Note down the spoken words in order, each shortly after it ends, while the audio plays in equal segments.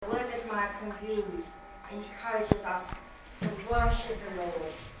Michael Hughes encourages us to worship the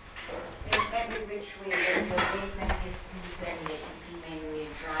Lord in every which way that you're in and listening when you're eating, when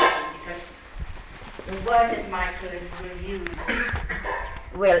you're driving, because the words that Michael will use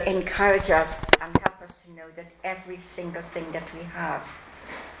will encourage us and help us to know that every single thing that we have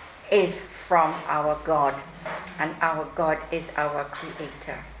is from our God, and our God is our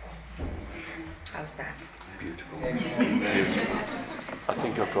Creator. How's that? Beautiful. Beautiful. I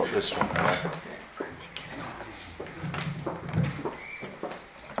think I've got this one now.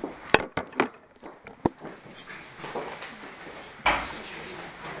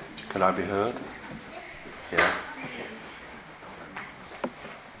 Can I be heard? Yeah.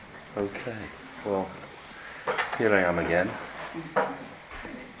 Okay. Well, here I am again.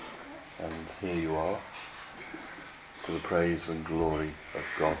 And here you are, to the praise and glory of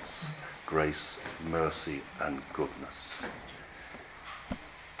God's grace, mercy and goodness.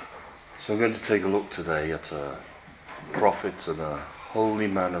 So I'm going to take a look today at a prophet and a holy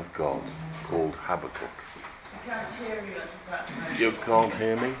man of God called Habakkuk. I can't hear you at the back. You can't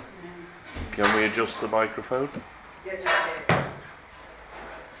hear me? Can we adjust the microphone? Yeah, just there.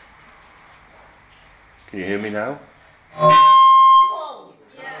 Can you hear me now? Whoa!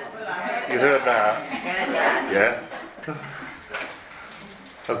 Yeah. Well, I heard You heard that? Yeah?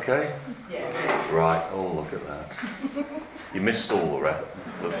 Okay? Yeah. Right, oh look at that. You missed all the rest,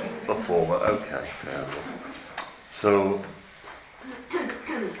 the former. Okay, fair enough. So,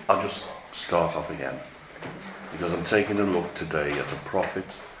 I'll just start off again. Because I'm taking a look today at a prophet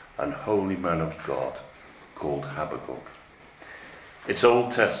and holy man of God called Habakkuk. It's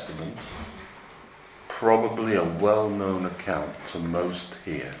Old Testament, probably a well-known account to most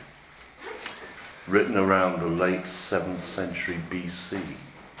here, written around the late 7th century BC,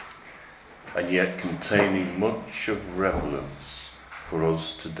 and yet containing much of relevance for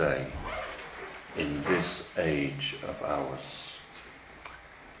us today in this age of ours.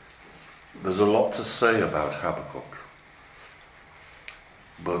 There's a lot to say about Habakkuk,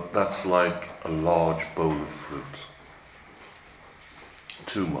 but that's like a large bowl of fruit.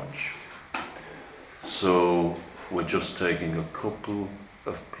 Too much. So we're just taking a couple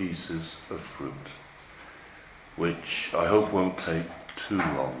of pieces of fruit, which I hope won't take too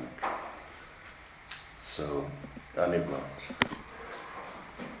long. So, and it won't.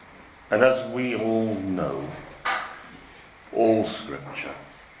 And as we all know, all scripture,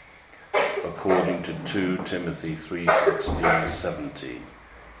 according to 2 Timothy 3:16-17,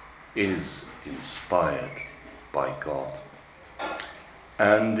 is inspired by God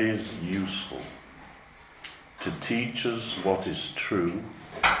and is useful to teach us what is true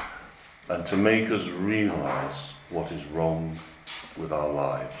and to make us realize what is wrong with our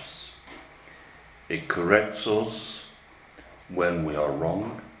lives. It corrects us when we are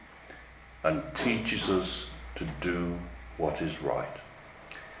wrong and teaches us to do what is right.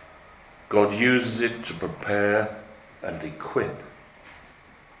 God uses it to prepare and equip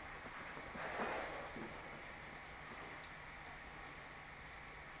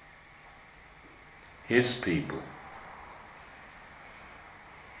His people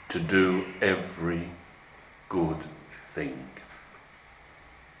to do every good thing.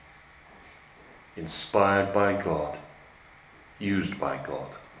 Inspired by God, used by God.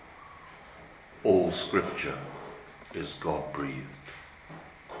 All scripture is God-breathed.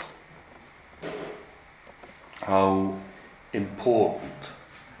 How important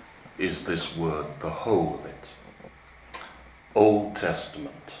is this word, the whole of it? Old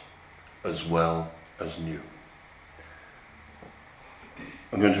Testament as well as new.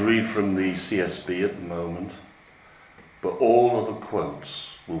 I'm going to read from the CSB at the moment, but all other quotes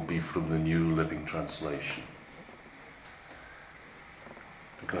will be from the New Living Translation.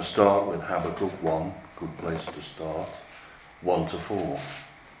 I'm going to start with Habakkuk 1, good place to start, 1-4.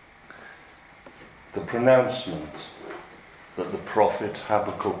 The pronouncement that the prophet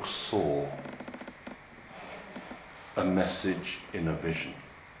Habakkuk saw, a message in a vision.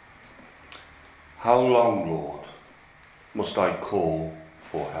 How long, Lord, must I call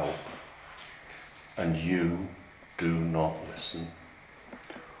for help, and you do not listen?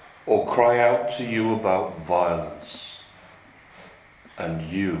 Or cry out to you about violence, and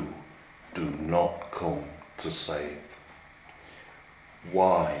you do not come to save?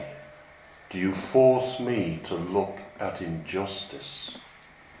 Why do you force me to look at injustice?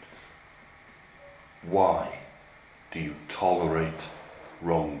 Why do you tolerate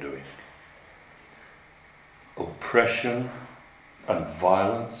wrongdoing? Oppression and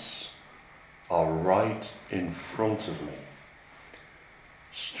violence are right in front of me.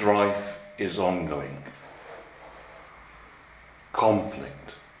 Strife is ongoing.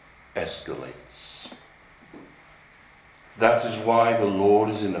 Conflict escalates. That is why the Lord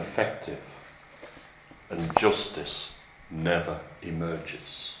is ineffective and justice never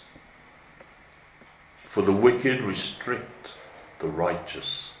emerges. For the wicked restrict the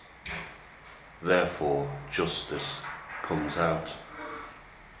righteous, therefore justice comes out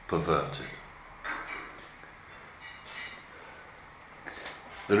perverted.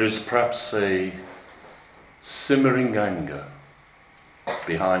 There is perhaps a simmering anger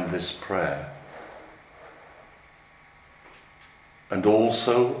behind this prayer, and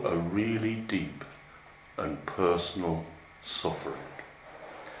also a really deep and personal suffering.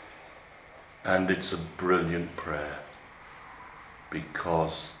 And it's a brilliant prayer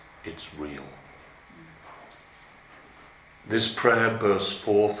because it's real. This prayer bursts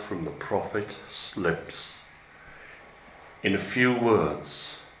forth from the prophet's lips in a few words,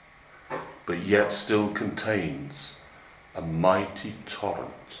 but yet still contains a mighty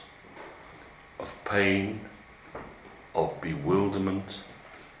torrent of pain, of bewilderment,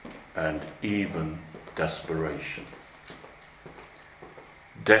 and even desperation.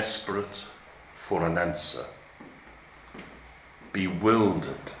 Desperate for an answer,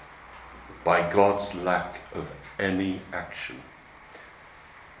 bewildered by God's lack of any action,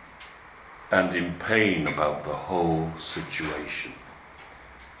 and in pain about the whole situation.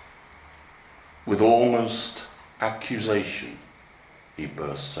 With almost accusation, he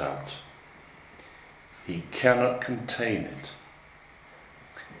bursts out. He cannot contain it.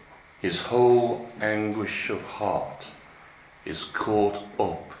 His whole anguish of heart is caught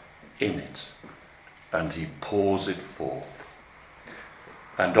up in it, and he pours it forth.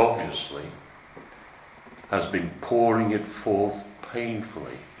 And obviously has been pouring it forth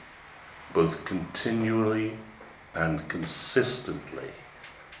painfully, both continually and consistently,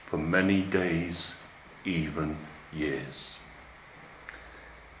 for many days, even years.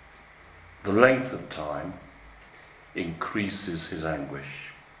 The length of time increases his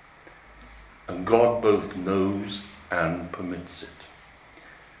anguish, and God both knows and permits it.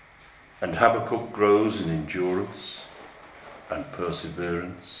 And Habakkuk grows in endurance and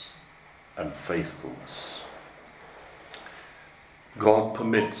perseverance and faithfulness. God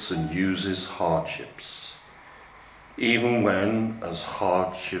permits and uses hardships, even when, as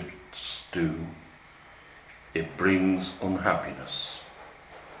hardships do, it brings unhappiness,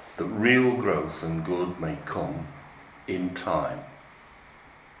 that real growth and good may come in time.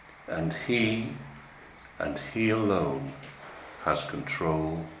 And he alone has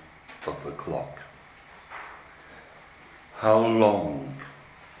control of the clock. How long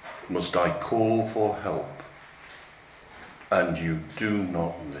must I call for help, and you do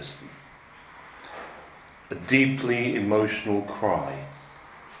not listen? A deeply emotional cry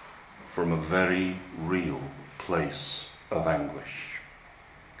from a very real place of anguish.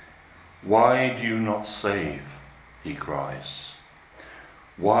 Why do you not save? He cries.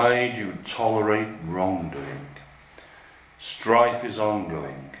 Why do you tolerate wrongdoing? Strife is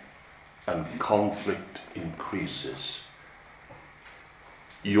ongoing and conflict increases.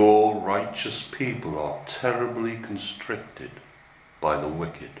 Your righteous people are terribly constricted by the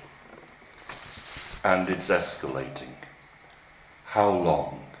wicked, and it's escalating. How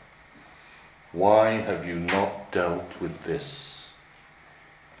long? Why have you not dealt with this?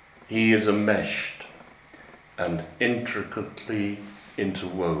 He is enmeshed and intricately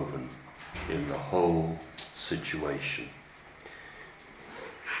interwoven in the whole situation.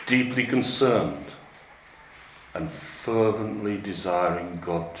 Deeply concerned and fervently desiring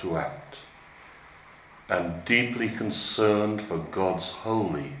God to act, and deeply concerned for God's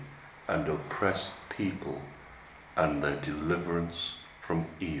holy and oppressed people and their deliverance from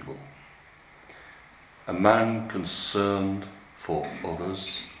evil. A man concerned for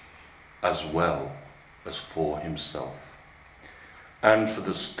others as well as for himself, and for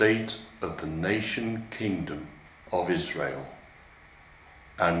the state of the nation kingdom of Israel,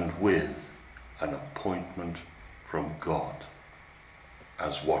 and with an appointment from God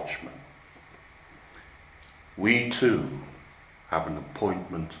as watchmen. We too have an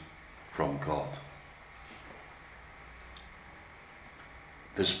appointment from God.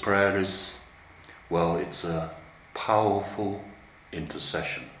 This prayer is, it's a powerful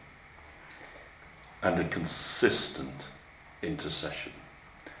intercession and a consistent intercession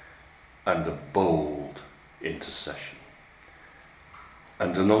and a bold intercession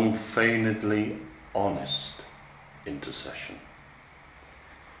and an unfeignedly honest intercession.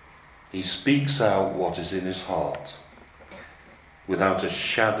 He speaks out what is in his heart without a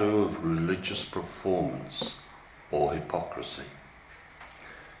shadow of religious performance or hypocrisy.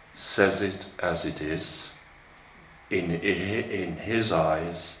 Says it as it is, in his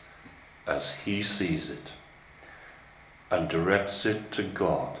eyes, as he sees it and directs it to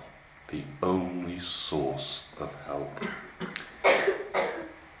God, the only source of help.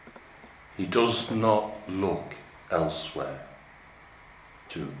 He does not look elsewhere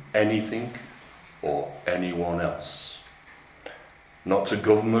to anything or anyone else, not to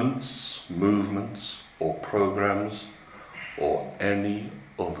governments, movements, or programs, or any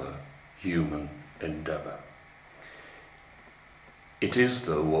other human endeavour. It is,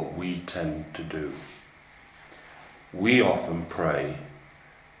 though, what we tend to do. We often pray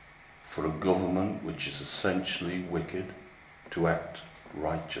for a government which is essentially wicked to act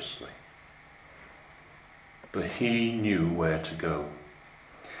righteously. But he knew where to go.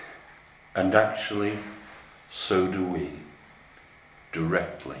 And actually, so do we,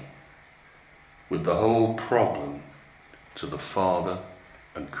 directly, with the whole problem to the Father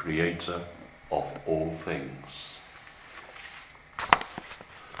and Creator of all things.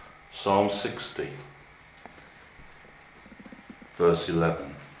 Psalm 60, verse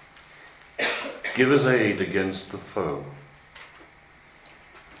 11. Give us aid against the foe,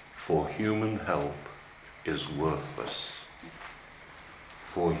 for human help is worthless.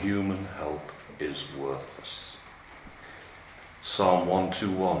 For human help is worthless. Psalm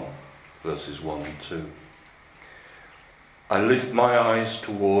 121, verses 1 and 2. I lift my eyes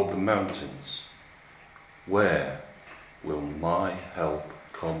toward the mountains. Where will my help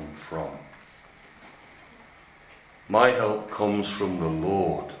come from? My help comes from the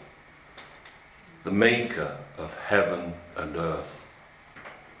Lord, the maker of heaven and earth.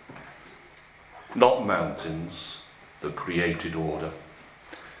 Not mountains, the created order,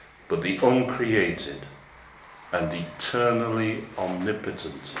 but the uncreated and eternally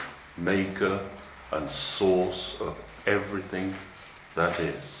omnipotent maker and source of everything that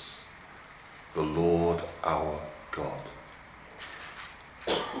is, the Lord our God.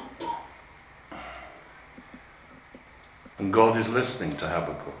 And God is listening to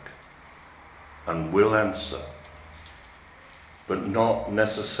Habakkuk and will answer, but not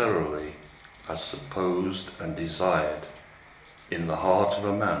necessarily as supposed and desired in the heart of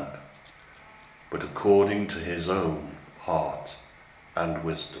a man, but according to his own heart and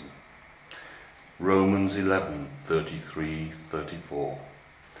wisdom. Romans 11:33-34.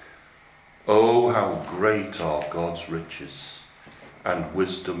 Oh, how great are God's riches and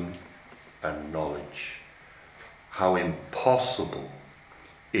wisdom and knowledge! How impossible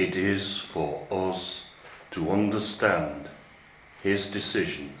it is for us to understand his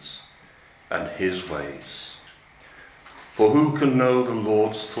decisions and his ways. For who can know the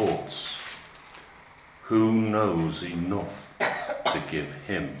Lord's thoughts? Who knows enough to give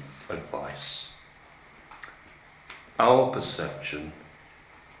him advice? Our perception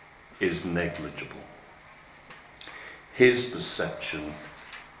is negligible. His perception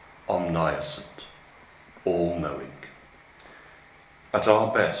omniscient, all-knowing. At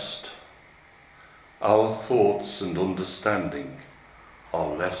our best, our thoughts and understanding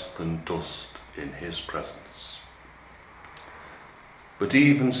are less than dust in his presence. But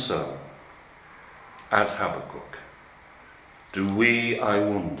even so, as Habakkuk, do we, I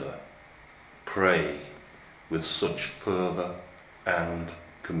wonder, pray with such fervour and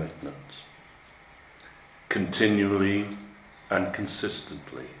commitment, continually and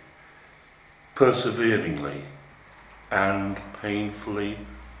consistently, perseveringly and painfully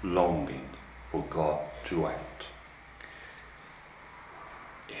longing for God to act.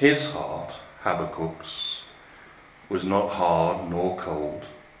 His heart, Habakkuk's, was not hard nor cold,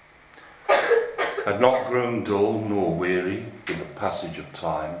 had not grown dull nor weary with the passage of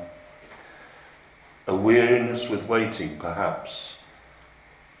time, a weariness with waiting perhaps,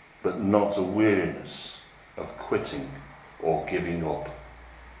 but not a weariness of quitting or giving up.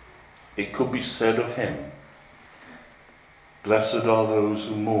 It could be said of him, blessed are those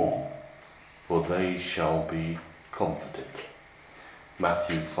who mourn, for they shall be comforted.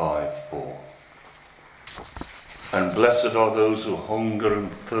 Matthew 5:4. And blessed are those who hunger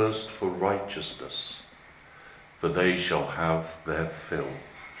and thirst for righteousness, for they shall have their fill.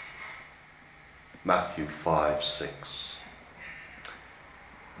 Matthew 5:6.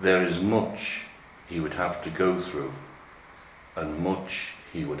 There is much he would have to go through, and much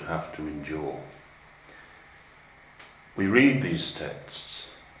he would have to endure. We read these texts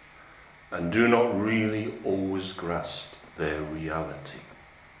and do not really always grasp their reality.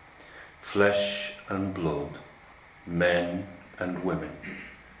 Flesh and blood, men and women,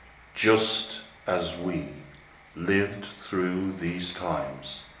 just as we lived through these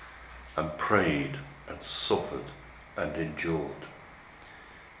times and prayed and suffered and endured.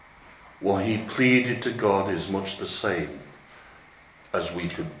 What he pleaded to God is much the same as we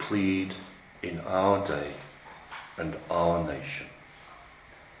could plead in our day and our nation.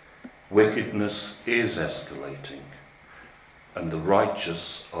 Wickedness is escalating, and the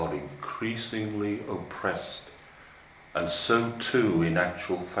righteous are increasingly oppressed, and so too, in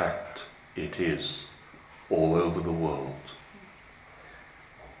actual fact, it is all over the world.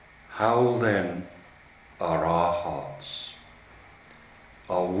 How then are our hearts?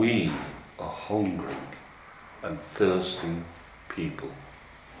 Are we a hungering and thirsting people,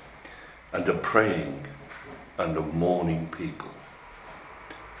 and a praying and a mourning people?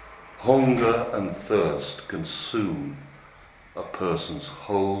 Hunger and thirst consume a person's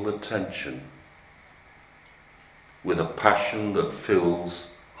whole attention with a passion that fills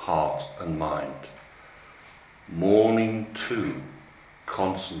heart and mind. Mourning too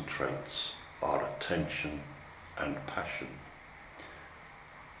concentrates our attention and passion.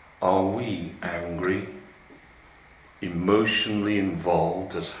 Are we angry, emotionally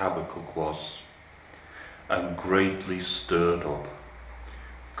involved as Habakkuk was, and greatly stirred up,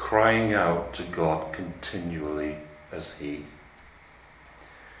 crying out to God continually as he?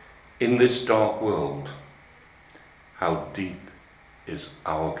 In this dark world, how deep is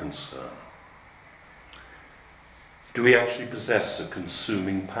our concern? Do we actually possess a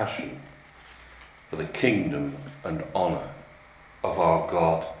consuming passion for the kingdom and honour of our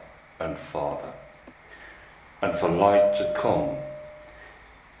God and Father, and for light to come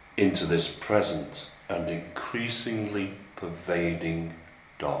into this present and increasingly pervading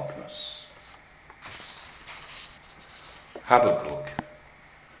darkness? Habakkuk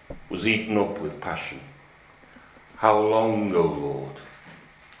was eaten up with passion. How long, O Lord?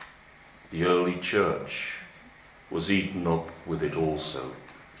 The early church was eaten up with it also.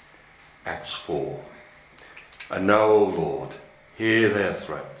 Acts 4. And now, O Lord, hear their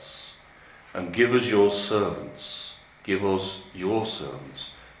threats, and give us your servants,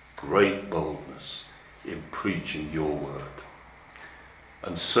 great boldness in preaching your word.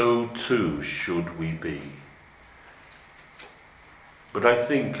 And so too should we be. But I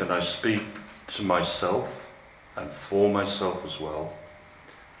think, and I speak to myself and for myself as well,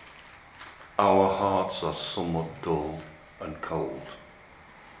 our hearts are somewhat dull and cold,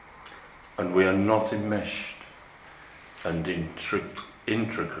 and we are not enmeshed and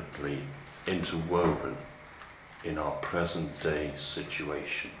intricately interwoven in our present day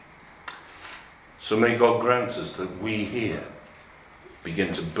situation. So may God grant us that we here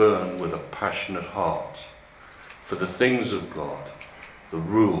begin to burn with a passionate heart for the things of God, the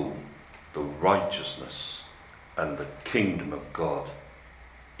rule, the righteousness, and the kingdom of God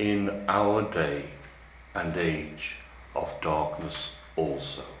in our day and age of darkness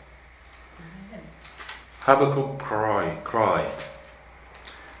also. Amen. Habakkuk cried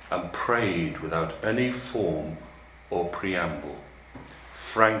and prayed without any form or preamble,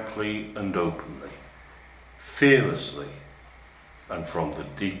 frankly and openly, fearlessly, and from the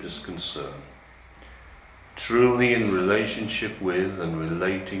deepest concern, truly in relationship with and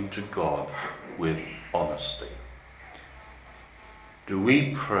relating to God with honesty. Do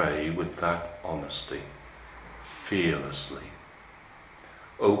we pray with that honesty, fearlessly,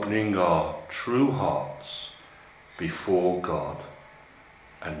 opening our true hearts before God,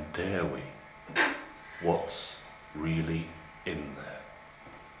 and dare we what's really in there?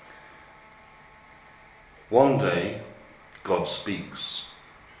 One day, God speaks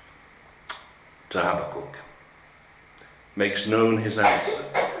to Habakkuk, makes known his answer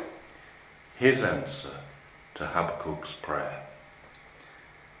to Habakkuk's prayer.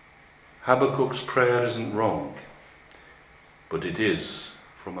 Habakkuk's prayer isn't wrong, but it is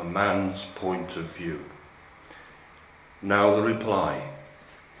from a man's point of view. Now the reply,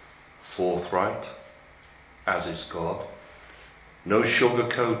 forthright, as is God, no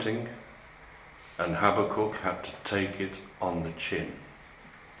sugarcoating, and Habakkuk had to take it on the chin.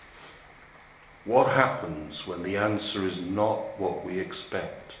 What happens when the answer is not what we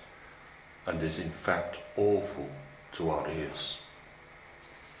expect and is in fact awful to our ears?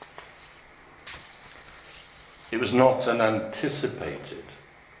 It was not an anticipated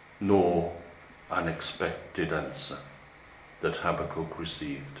nor unexpected answer that Habakkuk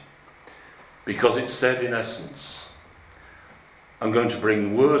received, because it said in essence, I'm going to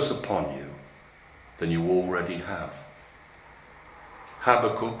bring worse upon you than you already have.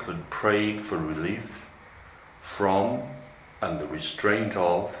 Habakkuk had prayed for relief from and the restraint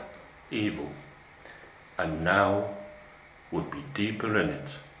of evil, and now would be deeper in it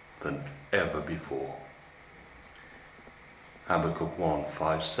than ever before. Habakkuk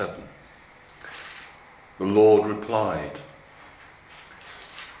 1:5-7. The Lord replied,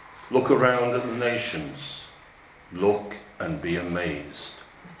 look around at the nations, look and be amazed.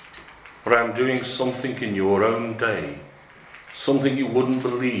 For I am doing something in your own day, something you wouldn't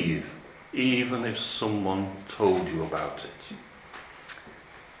believe even if someone told you about it.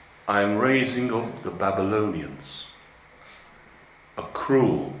 I am raising up the Babylonians, a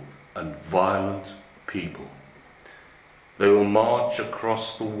cruel and violent people. They will march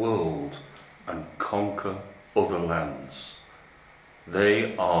across the world and conquer other lands.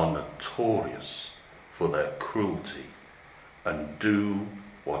 They are notorious for their cruelty and do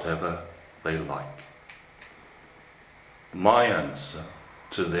whatever they like. My answer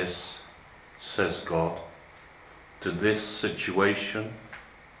to this, says God, to this situation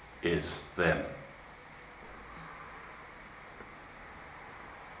is them.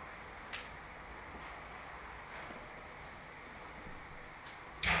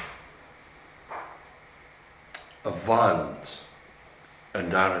 A violent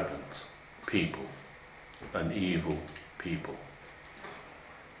and arrogant people, an evil people.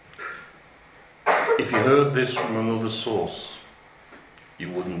 If you heard this from another source, you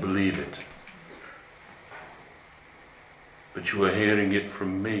wouldn't believe it. But you are hearing it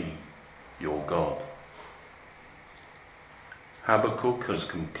from me, your God. Habakkuk has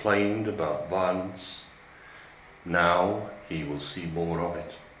complained about violence. Now he will see more of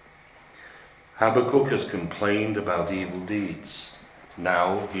it. Habakkuk has complained about evil deeds.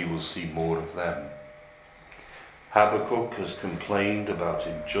 Now he will see more of them. Habakkuk has complained about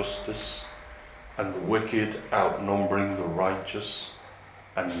injustice and the wicked outnumbering the righteous,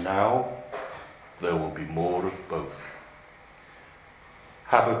 and now there will be more of both.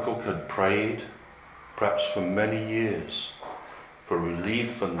 Habakkuk had prayed, perhaps for many years, for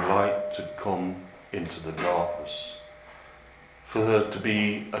relief and light to come into the darkness, for there to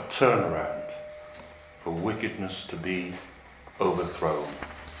be a turnaround, for wickedness to be overthrown.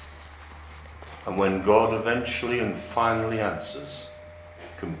 And when God eventually and finally answers,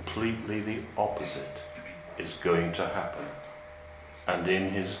 completely the opposite is going to happen, and in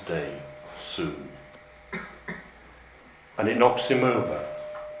his day soon. And it knocks him over,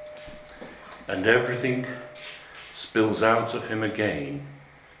 and everything spills out of him again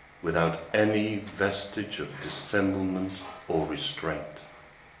without any vestige of dissemblement or restraint.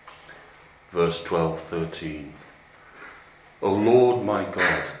 Verse 12-13. O Lord my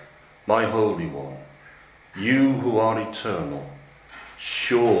God, my Holy One, you who are eternal,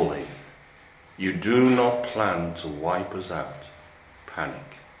 surely you do not plan to wipe us out.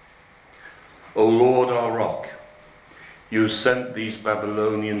 Panic. O Lord our rock, you sent these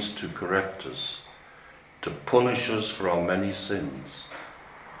Babylonians to correct us, to punish us for our many sins,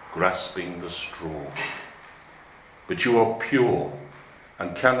 grasping the straw. But you are pure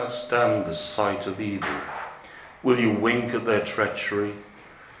and cannot stand the sight of evil. Will you wink at their treachery?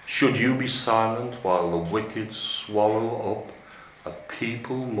 Should you be silent while the wicked swallow up a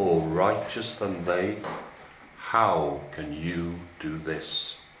people more righteous than they? How can you do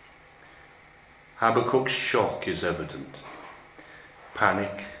this? Habakkuk's shock is evident.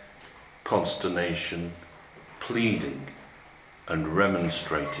 Panic, consternation, pleading, and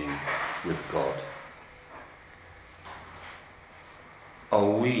remonstrating with God. Are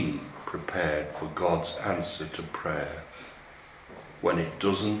we prepared for God's answer to prayer when it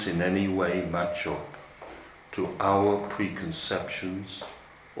doesn't in any way match up to our preconceptions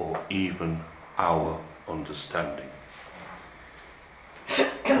or even our understanding?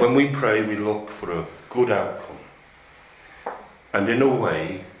 When we pray, we look for a good outcome, and in a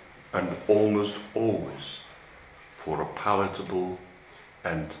way, and almost always, for a palatable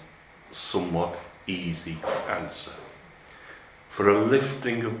and somewhat easy answer, for a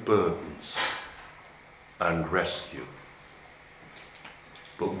lifting of burdens and rescue.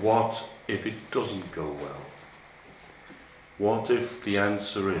 But what if it doesn't go well? What if the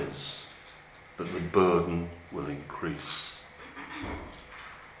answer is that the burden will increase?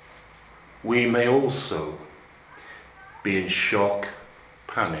 We may also be in shock,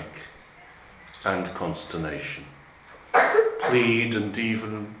 panic, and consternation, plead and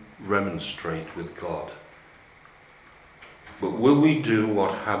even remonstrate with God. But will we do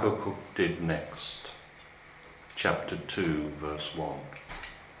what Habakkuk did next? Chapter 2, verse 1.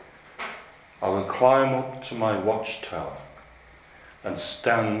 I will climb up to my watchtower and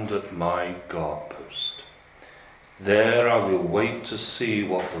stand at my guard post. There I will wait to see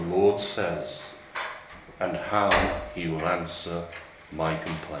what the Lord says and how he will answer my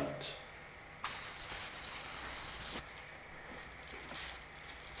complaint.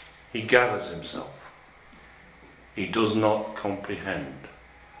 He gathers himself. He does not comprehend,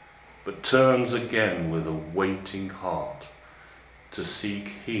 but turns again with a waiting heart to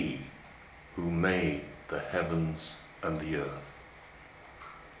seek he who made the heavens and the earth.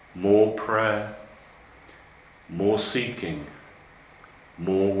 More prayer, more seeking,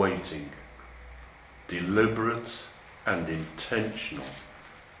 more waiting, deliberate and intentional,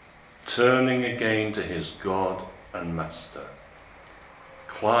 turning again to his God and Master,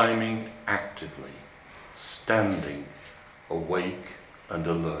 climbing actively, standing awake and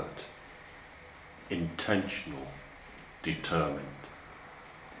alert, intentional, determined,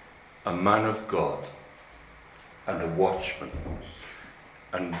 a man of God and a watchman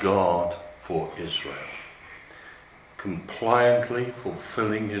and guard for Israel, compliantly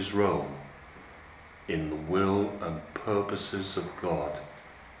fulfilling his role in the will and purposes of God,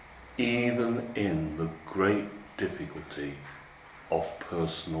 even in the great difficulty of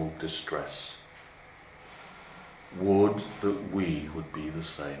personal distress. Would that we would be the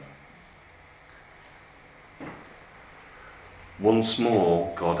same. Once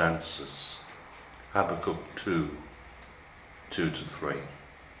more, God answers. Habakkuk 2:2-3.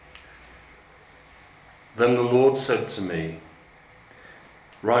 Then the Lord said to me,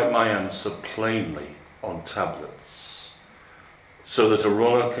 write my answer plainly on tablets, so that a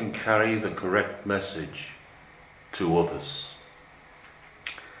runner can carry the correct message to others.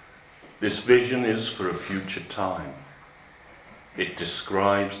 This vision is for a future time. It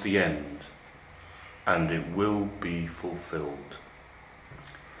describes the end, and it will be fulfilled.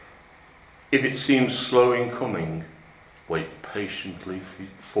 If it seems slow in coming, wait patiently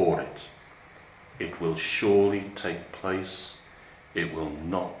for it. It will surely take place. It will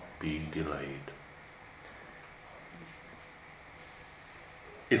not be delayed.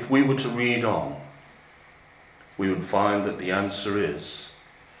 If we were to read on, we would find that the answer is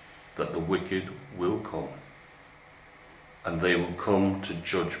that the wicked will come, and they will come to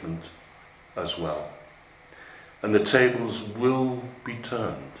judgment as well. And the tables will be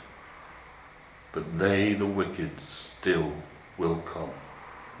turned, but they, the wicked, still will come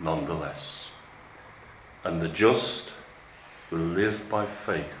nonetheless. And the just will live by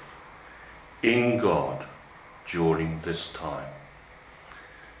faith in God during this time.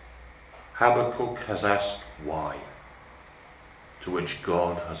 Habakkuk has asked why, to which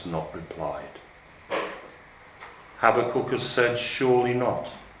God has not replied. Habakkuk has said, surely not.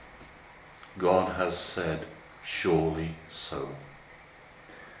 God has said, surely so.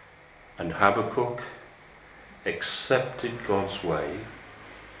 And Habakkuk accepted God's way,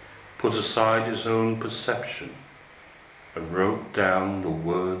 put aside his own perception, and wrote down the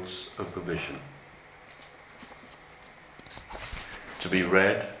words of the vision, to be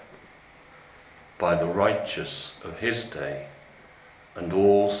read by the righteous of his day and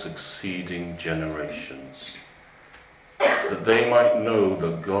all succeeding generations, that they might know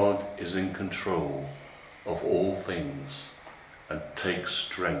that God is in control of all things and takes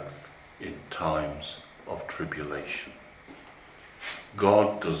strength in times of tribulation.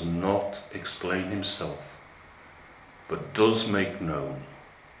 God does not explain himself, but does make known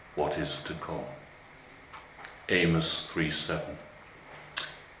what is to come. Amos 3:7.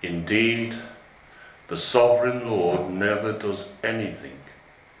 Indeed, the sovereign Lord never does anything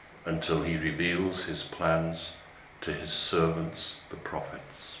until he reveals his plans to his servants, the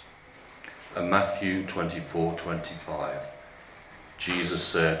prophets. And Matthew 24:25, Jesus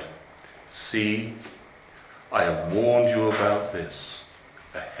said, see, I have warned you about this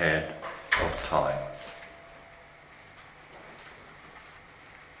ahead of time.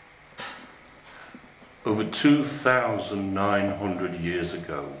 Over 2,900 years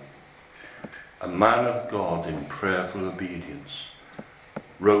ago, a man of God in prayerful obedience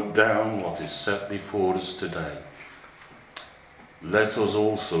wrote down what is set before us today. Let us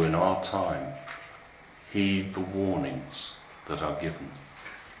also in our time heed the warnings that are given.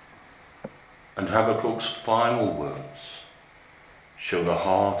 And Habakkuk's final words show the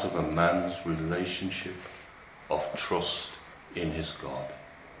heart of a man's relationship of trust in his God.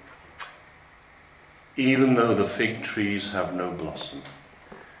 Even though the fig trees have no blossom,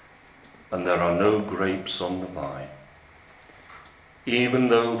 and there are no grapes on the vine, even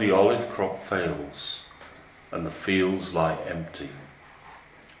though the olive crop fails, and the fields lie empty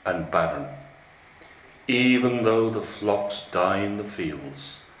and barren, even though the flocks die in the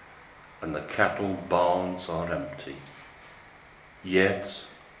fields, and the cattle barns are empty, yet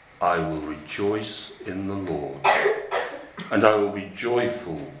I will rejoice in the Lord, and I will be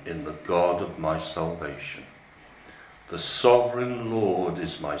joyful in the God of my salvation. The sovereign Lord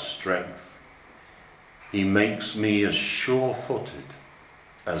is my strength. He makes me as sure-footed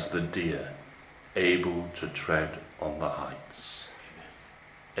as the deer, able to tread on the heights.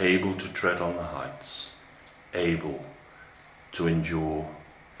 Able to tread on the heights. Able to endure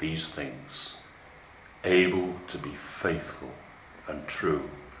these things. able to be faithful and true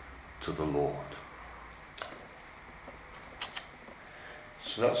to the Lord.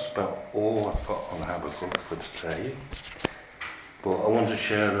 So that's about all I've got on Habakkuk for today. But I want to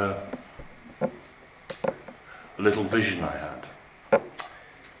share a little vision I had.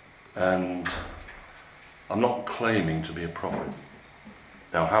 And I'm not claiming to be a prophet.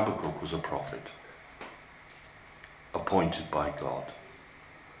 Now, Habakkuk was a prophet, appointed by God.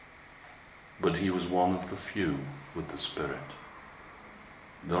 But he was one of the few with the Spirit.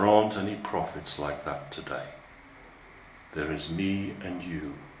 There aren't any prophets like that today. There is me and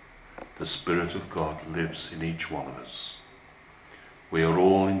you. The Spirit of God lives in each one of us. We are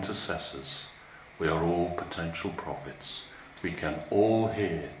all intercessors. We are all potential prophets. We can all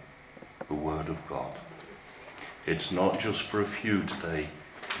hear the word of God. It's not just for a few today,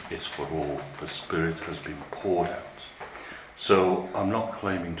 it's for all. The Spirit has been poured out. So I'm not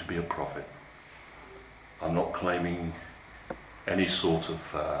claiming to be a prophet. I'm not claiming any sort of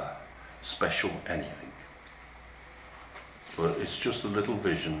special anything. But it's just a little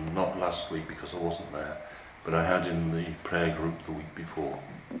vision, not last week because I wasn't there, but I had in the prayer group the week before.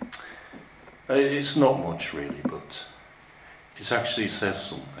 It's not much really, but it actually says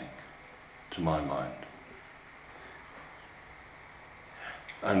something to my mind.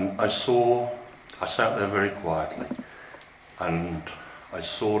 And I sat there very quietly, and I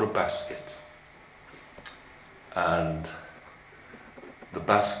saw a basket. And the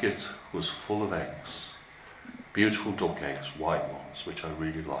basket was full of eggs. Beautiful duck eggs, white ones, which I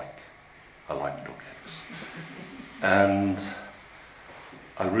really like. I like duck eggs. And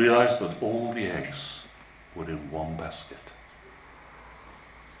I realised that all the eggs were in one basket.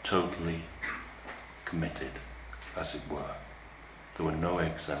 Totally committed, as it were. There were no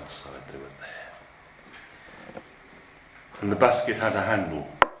eggs outside, they were there. And the basket had a handle.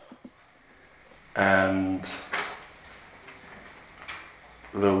 And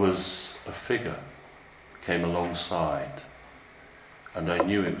there was a figure came alongside, and I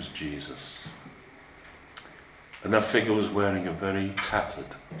knew it was Jesus. And that figure was wearing a very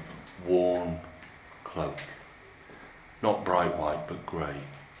tattered, worn cloak. Not bright white, but grey.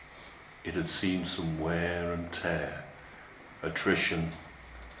 It had seen some wear and tear, attrition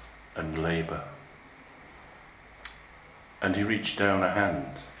and labour. And he reached down a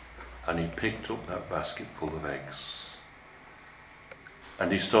hand, and he picked up that basket full of eggs.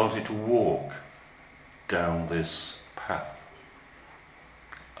 And he started to walk down this path.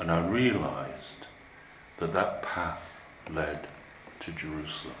 And I realised that that path led to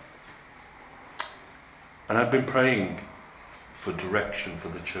Jerusalem. And I've been praying for direction for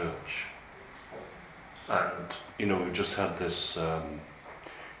the church. And, we've just had this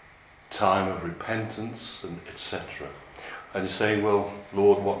time of repentance and etc. And you're saying, well,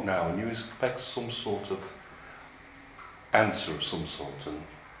 Lord, what now? And you expect some sort of answer of some sort. And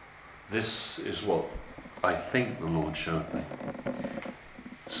this is what I think the Lord showed me.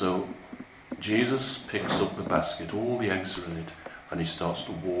 So Jesus picks up the basket, all the eggs are in it, and he starts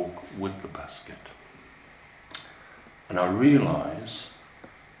to walk with the basket. And I realise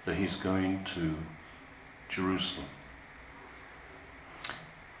that he's going to Jerusalem.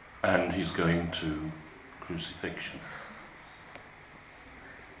 And he's going to crucifixion.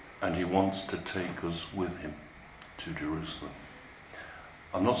 And he wants to take us with him to Jerusalem.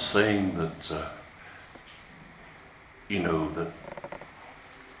 I'm not saying that, that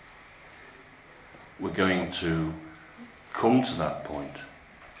we're going to come to that point,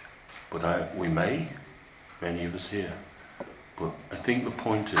 but we may, many of us here. But I think the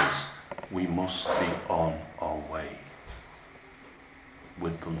point is we must be on our way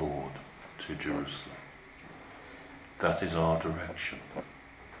with the Lord to Jerusalem. That is our direction.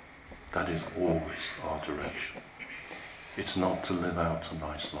 That is always our direction. It's not to live out a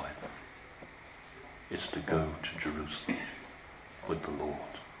nice life. It's to go to Jerusalem with the Lord,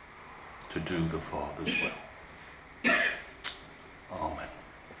 to do the Father's will. Amen.